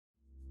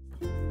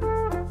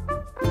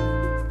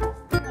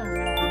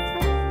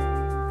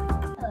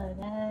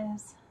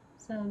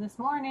this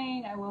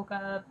morning I woke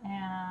up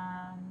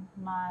and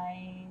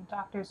my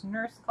doctor's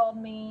nurse called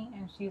me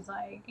and she's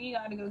like, you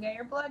gotta go get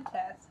your blood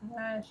test.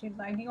 And she's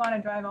like, do you want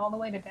to drive all the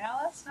way to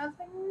Dallas? And I was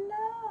like,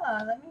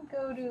 no, let me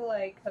go to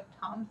like a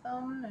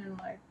Thompson and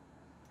like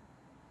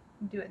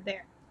do it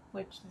there,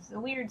 which is a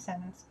weird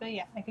sentence, but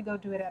yeah, I could go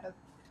do it at a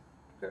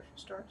grocery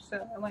store.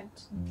 So I went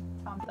to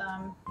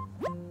Thompson,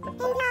 the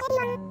place,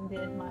 and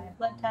did my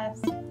blood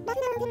test.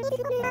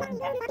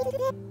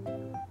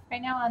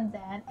 Right now on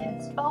Zen,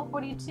 it's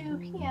 12:42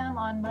 p.m.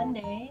 on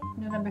Monday,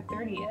 November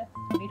 30th,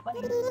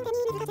 2020.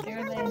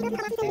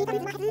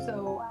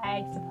 So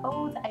I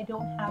suppose I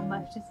don't have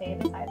much to say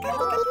besides that.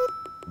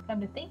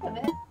 Come to think of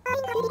it,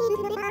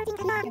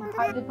 it's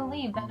hard to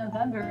believe that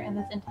November and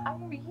this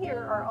entire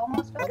year are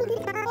almost over.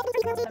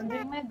 I'm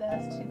doing my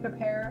best to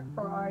prepare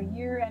for our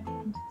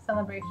year-end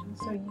celebration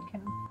so you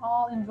can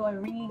all enjoy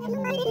ringing in the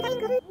new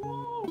year. Yay!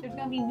 There's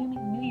gonna be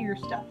New Year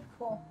stuff.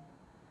 Cool.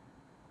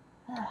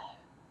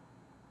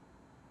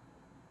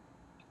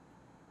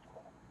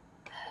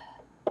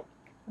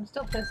 I'm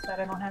still pissed that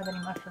I don't have any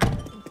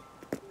mushrooms.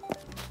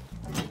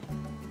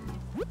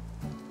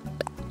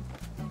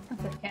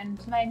 And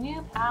to my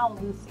new pal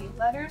Lucy,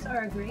 letters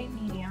are a great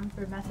medium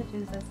for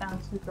messages that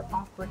sound super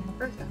awkward in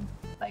person.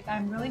 Like,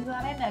 I'm really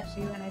glad I met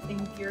you and I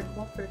think you're a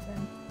cool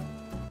person.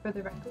 For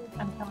the record,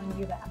 I'm telling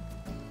you that.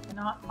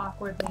 Not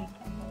awkwardly.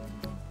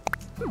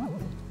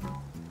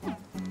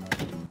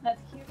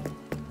 That's cute.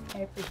 I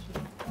appreciate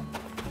it.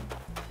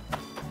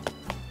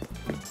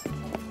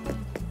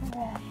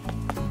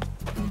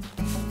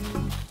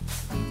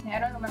 I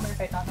don't remember if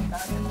I talked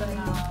about it, but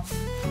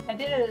I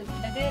did a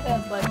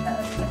blood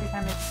test every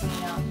time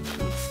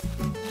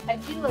I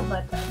do a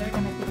blood test every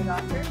time I see the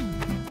doctor.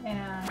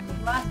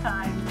 And last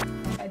time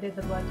I did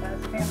the blood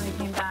test, apparently it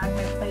came back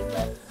my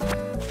platelets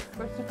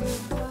were super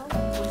low.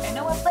 Which I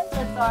know what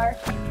platelets are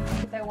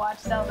because I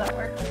watched Cells at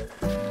Work.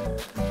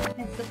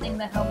 It's the thing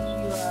that helps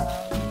your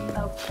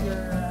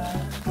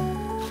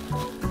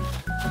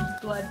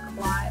blood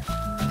clot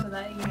so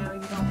that you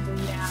don't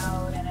bleed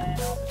out, and it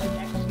also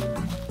connects you.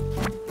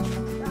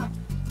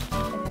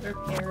 It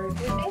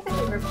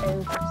basically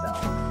repairs yourself.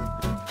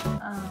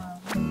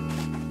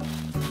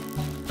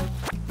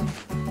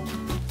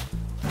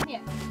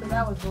 Yeah, so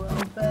that was low,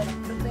 but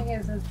the thing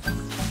is I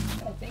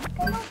think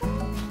I'm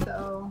okay, so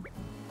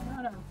I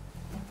don't know.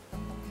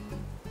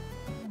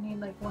 I need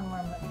like one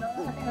more month. No, I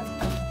think that's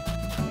fine.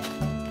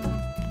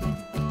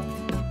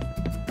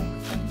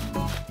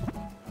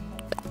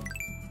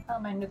 Oh,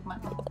 my nuke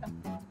might help them.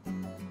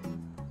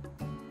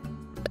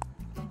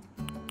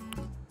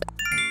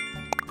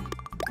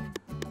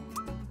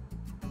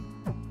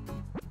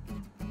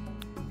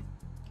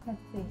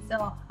 Let's see,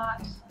 sell a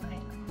hot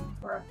item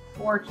for a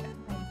fortune.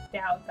 I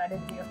doubt that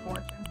it'd be a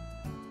fortune.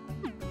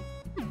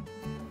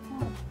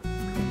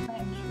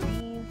 Plant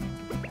trees.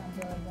 Sounds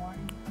really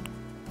boring.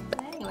 But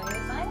anyways,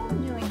 I am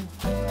doing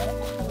good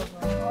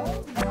overall.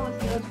 That was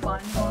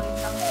fun going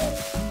somewhere.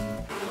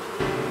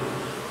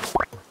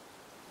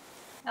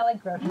 I like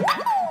grocery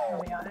shopping,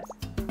 I'll be honest.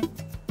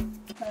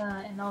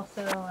 And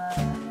also,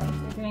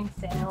 they're doing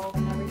sales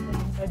and everything,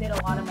 so I did a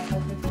lot of my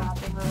grocery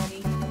shopping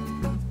already.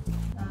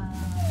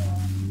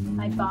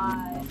 I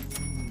bought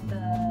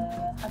the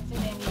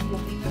Hatsune Miku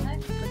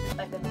Remix, which is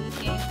like a beat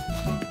game,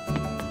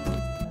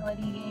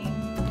 melody game,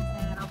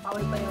 and I'll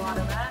probably play a lot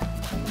of that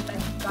since I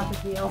got the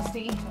DLC.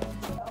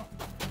 So,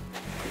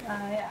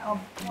 yeah, I'll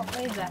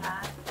play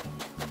that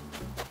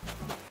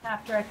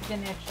after I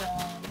finish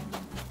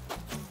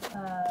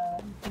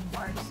Kingdom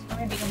Hearts, or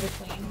maybe in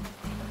between.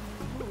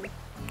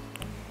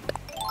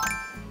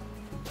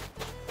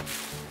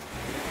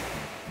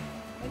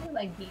 I do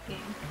like beat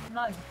games. I'm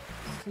not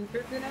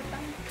super good at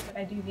them, but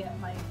I do get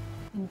like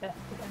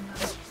invested in them.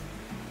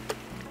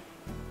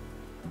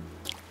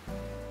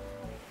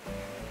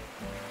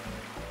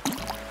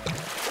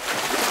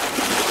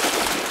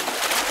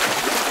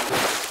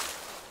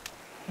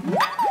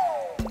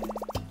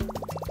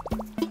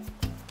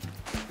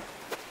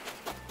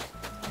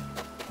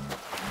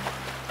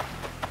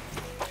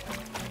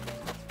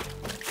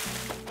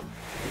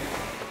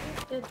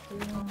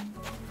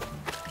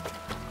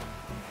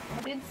 I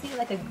did see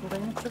like a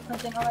glimpse of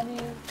something on the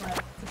news,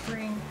 like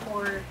Supreme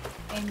Court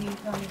Amy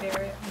Coney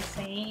Barrett was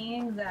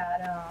saying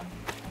that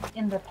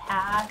in the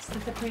past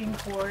the Supreme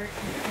Court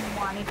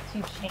wanted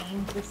to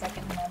change the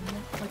Second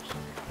Amendment, which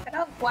I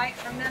don't quite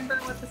remember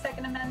what the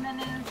Second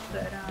Amendment is,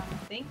 but I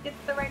think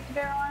it's the right to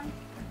bear arms.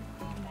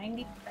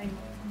 90%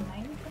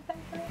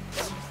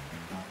 sure.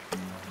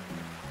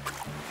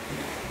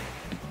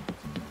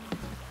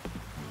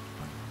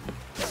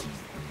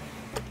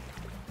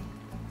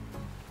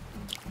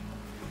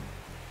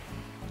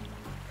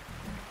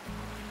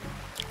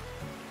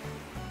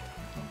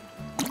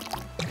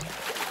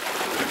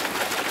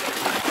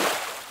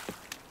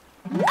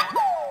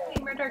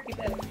 Turkey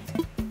did.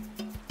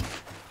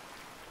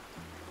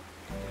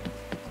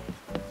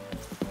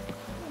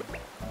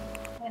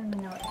 And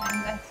no,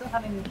 I'm still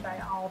having to try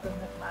all of them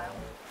this mile.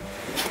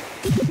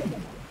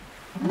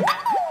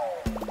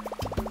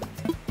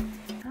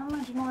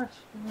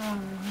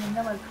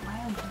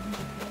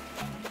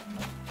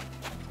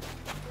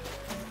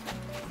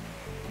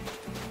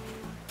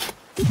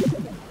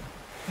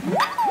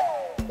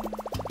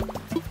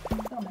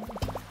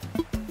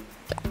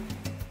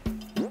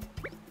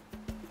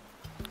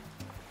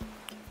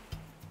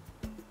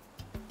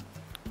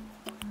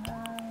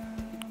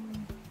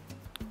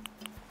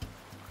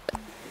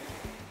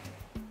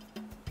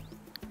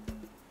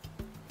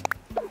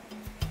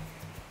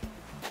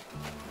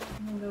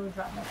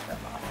 drop my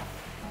stuff off.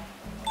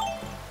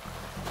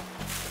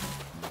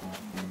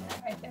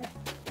 Right there.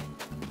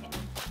 Okay.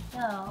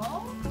 So,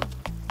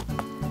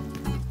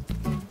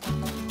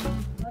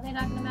 what are they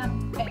talking about?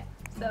 Okay,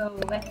 so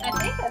I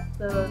think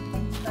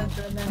that's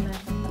the amendment,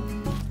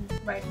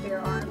 right to bear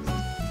arms.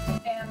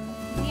 And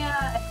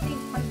yeah, I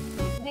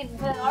think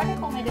the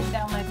article made it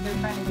sound like they're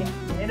trying to get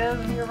rid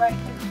of your right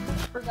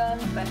for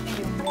guns, but I think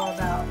it's more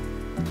about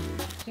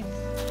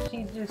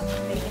she's just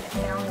making it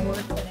sound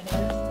worse than it is.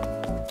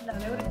 No,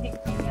 they wouldn't take.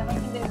 I don't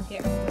think they would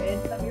get rid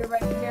of your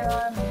right to bear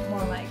arms. It's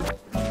more like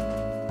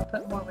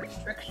put more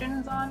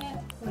restrictions on it,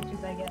 which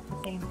is, I guess, the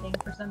same thing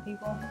for some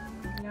people.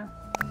 You know?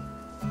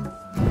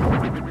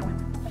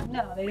 Like,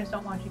 no, they just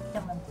don't want you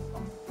killing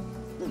people.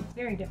 It's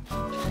very different.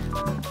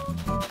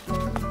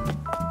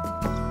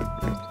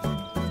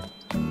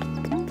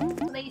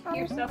 Place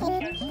yourself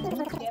just. Do you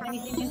have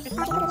anything interesting?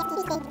 I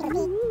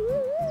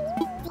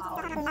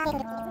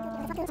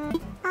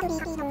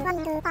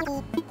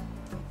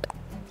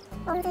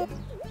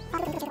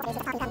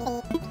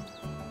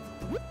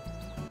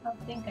don't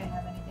think I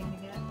have anything to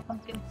get.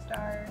 Pumpkin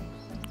stars.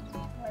 I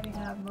already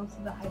have most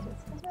of the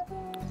hibiscus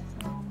feathers.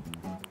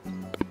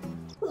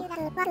 So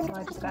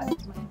I just got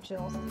my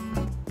chills.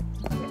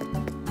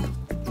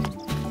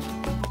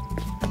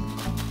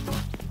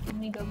 Let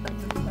me go put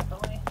some stuff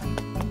away.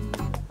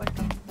 Quick.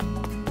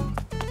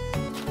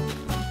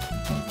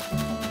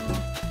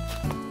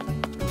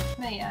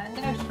 But yeah, I'm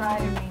gonna try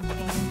to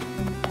maintain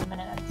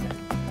 10-minute episodes.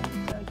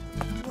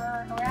 So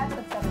we're at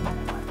the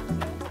 7-minute mark.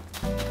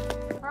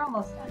 So we're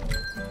almost done.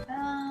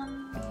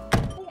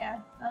 Yeah.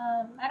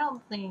 I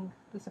don't think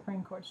the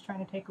Supreme Court's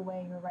trying to take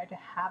away your right to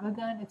have a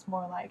gun. It's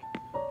more like,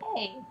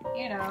 hey,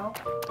 you know,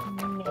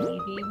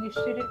 maybe we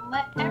shouldn't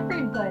let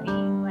everybody,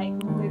 like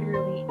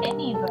literally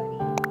anybody,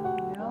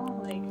 you know,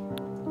 like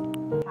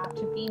have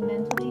to be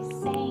mentally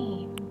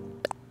sane.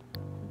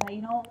 That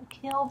you don't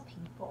kill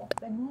people.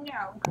 But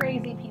no,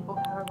 crazy people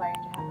have a right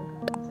to have a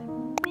gun. It's like,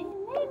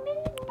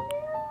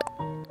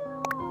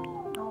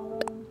 no,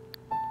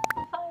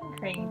 I'm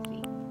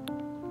crazy.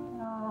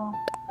 No.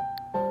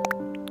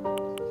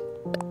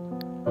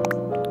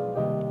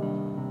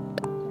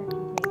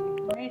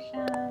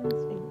 Decorations,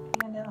 big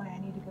panda. Oh, I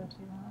need to go to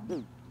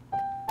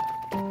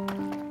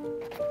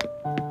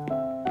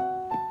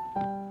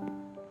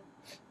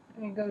I'm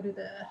gonna go to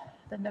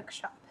the Nook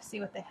shop, see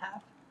what they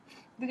have.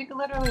 Because you can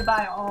literally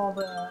buy all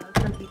the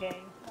Turkey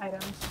Day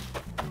items.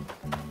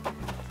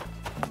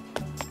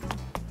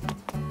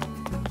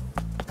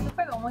 So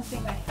far the only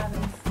thing I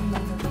haven't seen is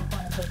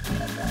one of those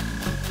that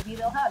maybe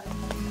they'll have it.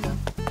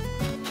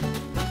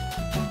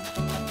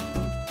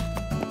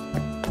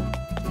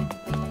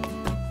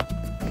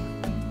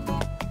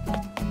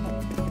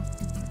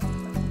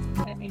 I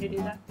didn't mean to do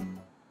that.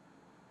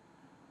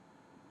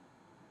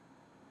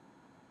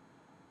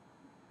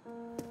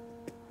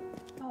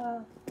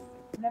 I've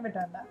never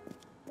done that.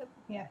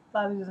 Yeah,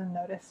 Blather doesn't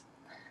notice.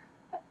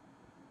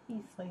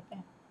 He's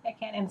sleeping. I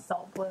can't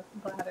insult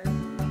Blather.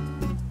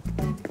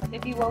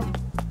 If he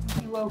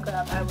woke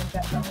up, I would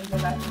definitely go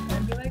back to him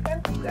and be like,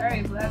 I'm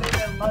sorry, Blather,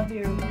 I love you.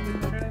 You're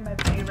literally my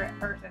favorite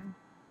person.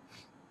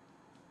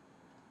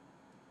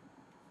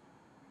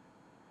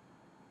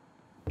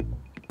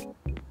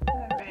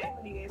 Alright,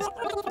 what do you guys think?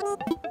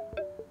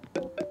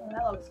 Oh,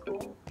 that looks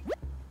cool.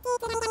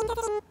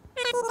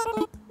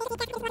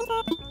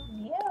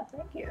 Yeah,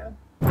 thank you.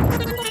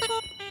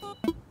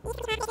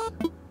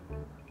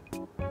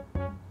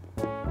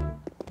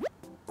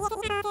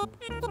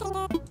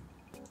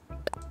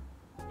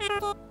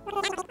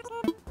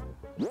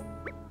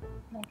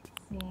 Let's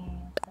see,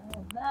 so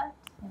that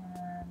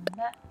and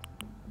that.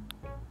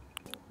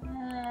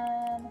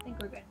 And I think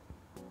we're good.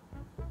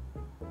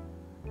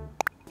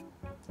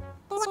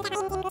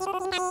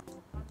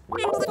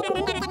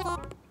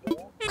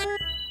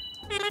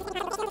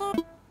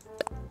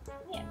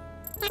 Yeah.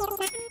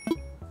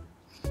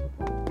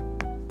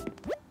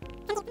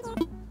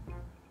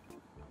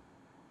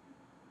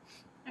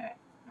 Alright,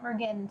 we're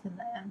getting to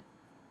the end.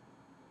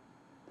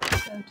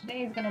 So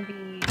today is going to be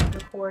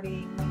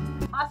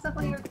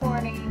possibly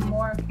recording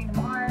more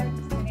Kingdom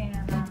Hearts,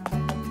 and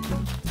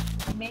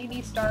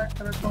maybe start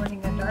a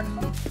recording of Dark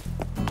Souls.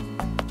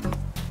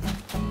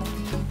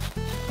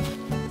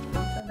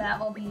 So that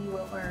will be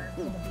what we're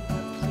going to be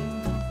up to.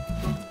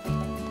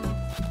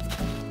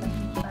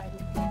 Try to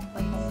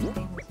play some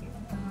things here.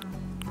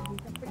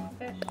 These are pretty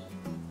fish.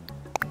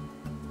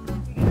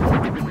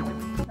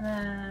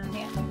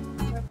 Yeah,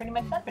 we're pretty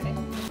much done for today.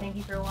 Thank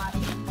you for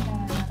watching.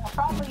 I'll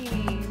probably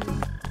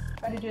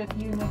try to do a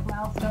few Nook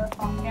milestones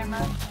on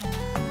camera,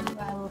 and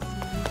I will see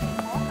you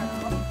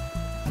tomorrow.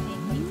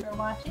 Thank you for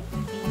watching.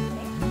 See you